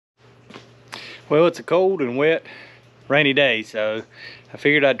Well, it's a cold and wet, rainy day, so I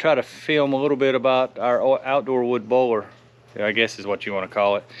figured I'd try to film a little bit about our outdoor wood boiler, I guess is what you want to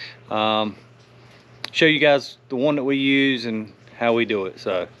call it. Show you guys the one that we use and how we do it.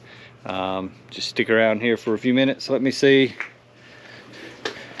 So just stick around here for a few minutes. Let me see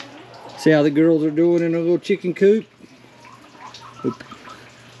how the girls are doing in a little chicken coop.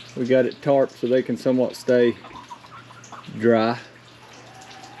 We got it tarped so they can somewhat stay dry.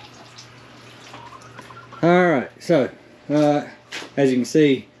 Alright, so as you can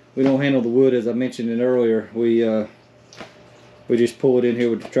see, we don't handle the wood as I mentioned it earlier. We just pull it in here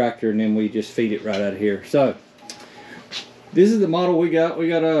with the tractor and then we just feed it right out of here. So this is the model we got. We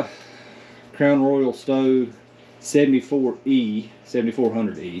got a Crown Royal stove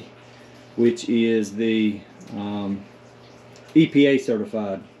 7400E, which is the EPA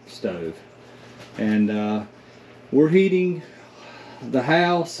certified stove. And we're heating the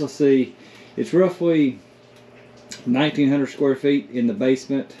house. Let's see, it's roughly 1,900 square feet in the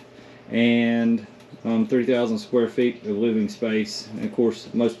basement and 3,000 square feet of living space, and of course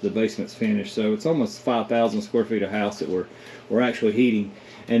most of the basement's finished, so it's almost 5,000 square feet of house that we're actually heating.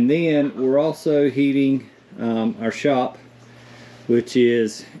 And then we're also heating our shop, which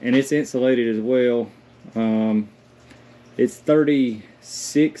is, and it's insulated as well. It's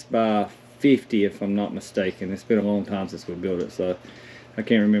 36 by 50 if I'm not mistaken. It's been a long time since we built it, so I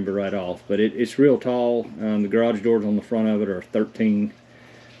can't remember right off, but it's real tall. The garage doors on the front of it are 13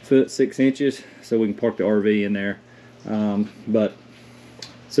 foot 6 inches, so we can park the RV in there.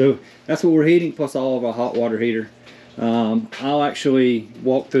 So that's what we're heating, plus all of our hot water heater. I'll actually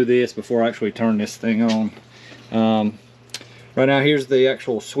walk through this before I actually turn this thing on. Right now, here's the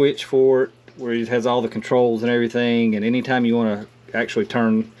actual switch for it, where it has all the controls and everything, and anytime you want to actually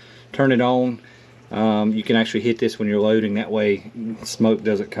turn it on, you can actually hit this when you're loading. That way smoke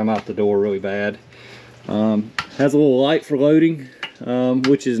doesn't come out the door really bad. Has a little light for loading,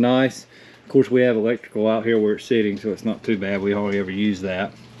 which is nice. Of course, we have electrical out here where it's sitting, so it's not too bad. We hardly ever use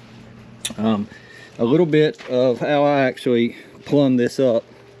that. A little bit of how I actually plumb this up.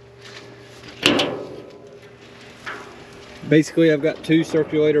 Basically, I've got two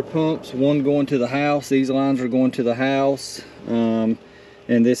circulator pumps, one going to the house. These lines are going to the house, and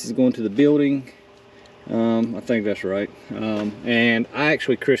this is going to the building. I think that's right. And I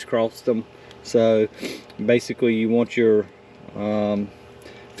actually crisscrossed them. So basically you want your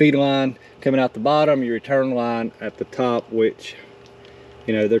feed line coming out the bottom, your return line at the top, which,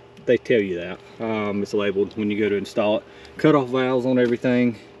 you know, they tell you that. It's labeled when you go to install it. Cutoff valves on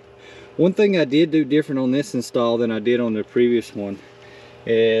everything. One thing I did do different on this install than I did on the previous one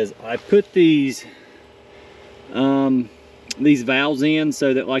is I put these valves in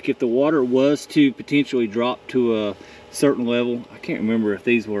so that, like, if the water was to potentially drop to a certain level, I can't remember if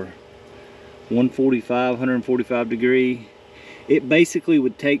these were 145 degree, it basically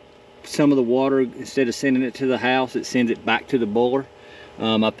would take some of the water, instead of sending it to the house, it sends it back to the boiler.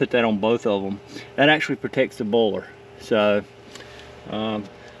 I put that on both of them. That actually protects the boiler. So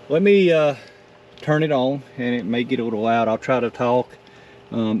let me turn it on, and it may get a little loud. I'll try to talk.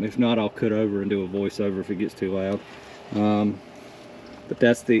 If not, I'll cut over and do a voiceover if it gets too loud. But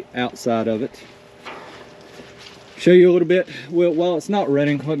that's the outside of it. Show you a little bit. Well, while it's not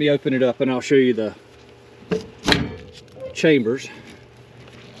running, let me open it up and I'll show you the chambers.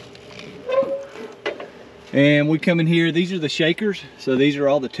 And we come in here, these are the shakers, so these are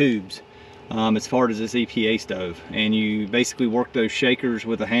all the tubes as far as this EPA stove. And you basically work those shakers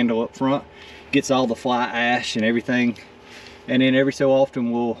with a handle up front, gets all the fly ash and everything, and then every so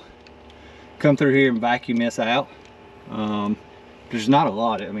often we'll come through here and vacuum this out. There's not a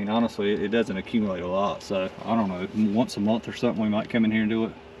lot. I mean, honestly, it doesn't accumulate a lot, so I don't know, once a month or something we might come in here and do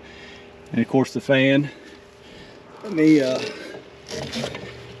it. And of course the fan. Let me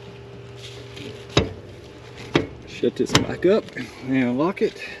shut this back up and lock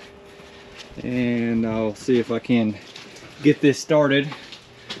it, and I'll see if I can get this started.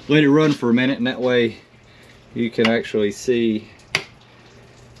 Let it run for a minute, and that way you can actually see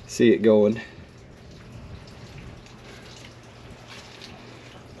it going.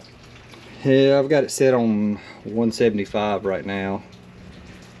 Yeah, I've got it set on 175 right now,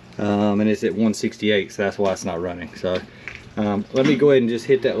 and it's at 168, so that's why it's not running. So let me go ahead and just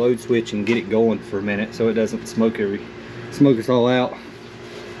hit that load switch and get it going for a minute so it doesn't smoke us all out.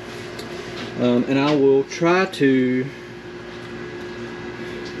 And I will try to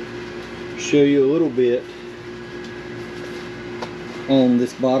show you a little bit on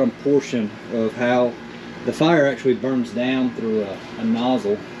this bottom portion of how the fire actually burns down through a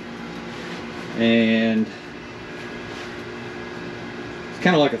nozzle. And it's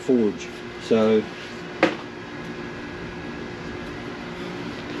kind of like a forge. So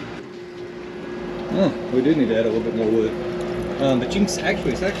we do need to add a little bit more wood. But you can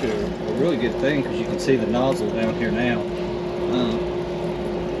actually, it's actually a really good thing because you can see the nozzle down here now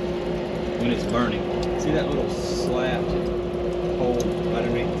when it's burning. See that little slat hole right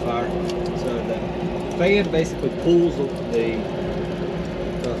underneath the fire? So the fan basically pulls the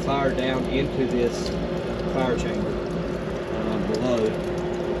fire down into this fire chamber below.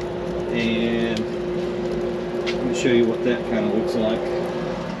 And let me show you what that kind of looks like.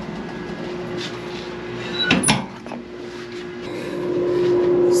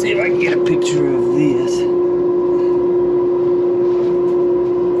 See if I can get a picture of this.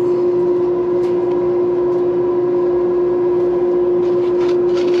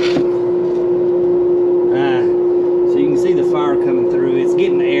 So you can see the fire coming through. It's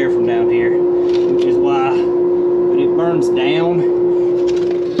getting the air from down here, which is why. But it burns down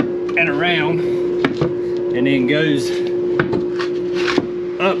and around, and then goes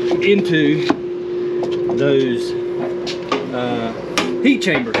up into those heat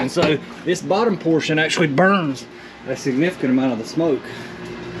chambers, and so this bottom portion actually burns a significant amount of the smoke.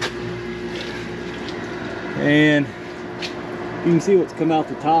 And you can see what's come out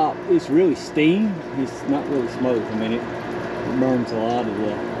the top. It's really steam. It's not really smoke. I mean, it burns a lot of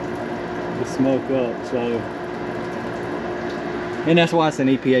the smoke up. So, and that's why it's an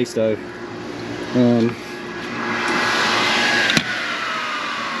EPA stove.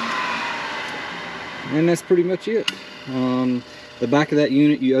 And that's pretty much it. The back of that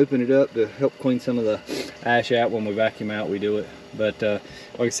unit, you open it up to help clean some of the ash out. When we vacuum out, we do it. But like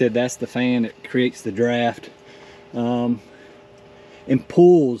I said, that's the fan. It creates the draft and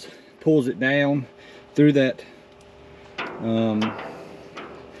pulls it down through that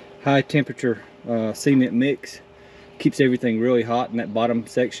high temperature cement mix. Keeps everything really hot in that bottom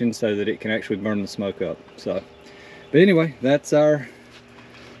section so that it can actually burn the smoke up. So, but anyway, that's our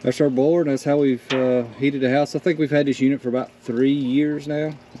boiler, and that's how we've heated the house. I think we've had this unit for about 3 years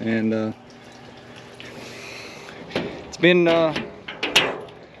now, and it's been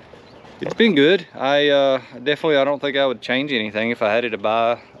good. I don't think I would change anything. If I had it to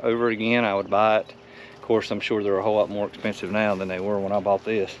buy over again, I would buy it. Of course, I'm sure they're a whole lot more expensive now than they were when I bought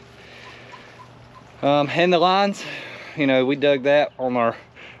this. And the lines, you know, we dug that on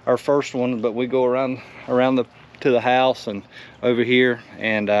our first one, but we go around to the house and over here,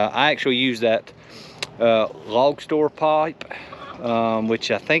 and I actually use that log store pipe,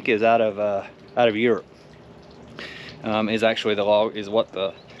 which I think is out of Europe. Is actually what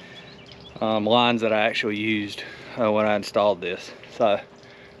the lines that I actually used when I installed this. So,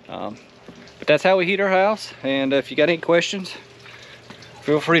 but that's how we heat our house. And if you got any questions,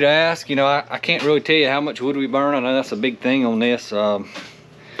 feel free to ask. You know, I can't really tell you how much wood we burn. I know that's a big thing on this.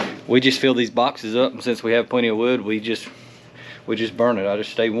 We just fill these boxes up, and since we have plenty of wood, we just burn it. I just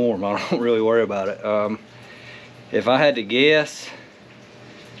stay warm. I don't really worry about it. If I had to guess,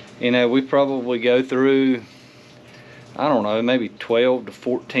 you know, we probably go through, I don't know, maybe 12 to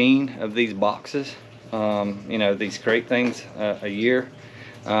 14 of these boxes, you know, these crate things a year.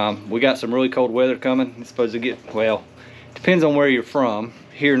 We got some really cold weather coming. It's supposed to get, well, depends on where you're from.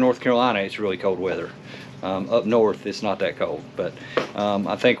 Here in North Carolina, it's really cold weather. Up north, it's not that cold, but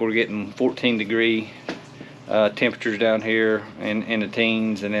I think we're getting 14-degree temperatures down here in the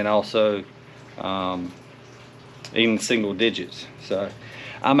teens, and then also even single digits. So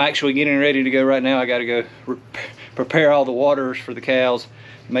I'm actually getting ready to go right now. I got to go prepare all the waters for the cows,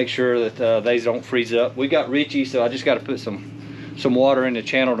 make sure that they don't freeze up. We got Richie, so I just got to put some water in the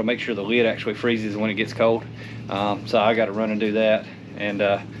channel to make sure the lid actually freezes when it gets cold. So I got to run and do that, and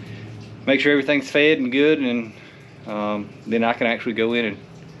make sure everything's fed and good, and then I can actually go in and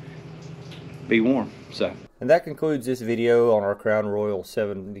be warm. So, and that concludes this video on our Crown Royal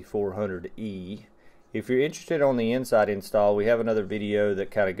 7400E. If you're interested on the inside install, we have another video that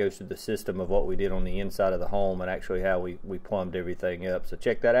kind of goes through the system of what we did on the inside of the home and actually how we plumbed everything up. So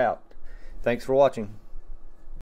check that out. Thanks for watching.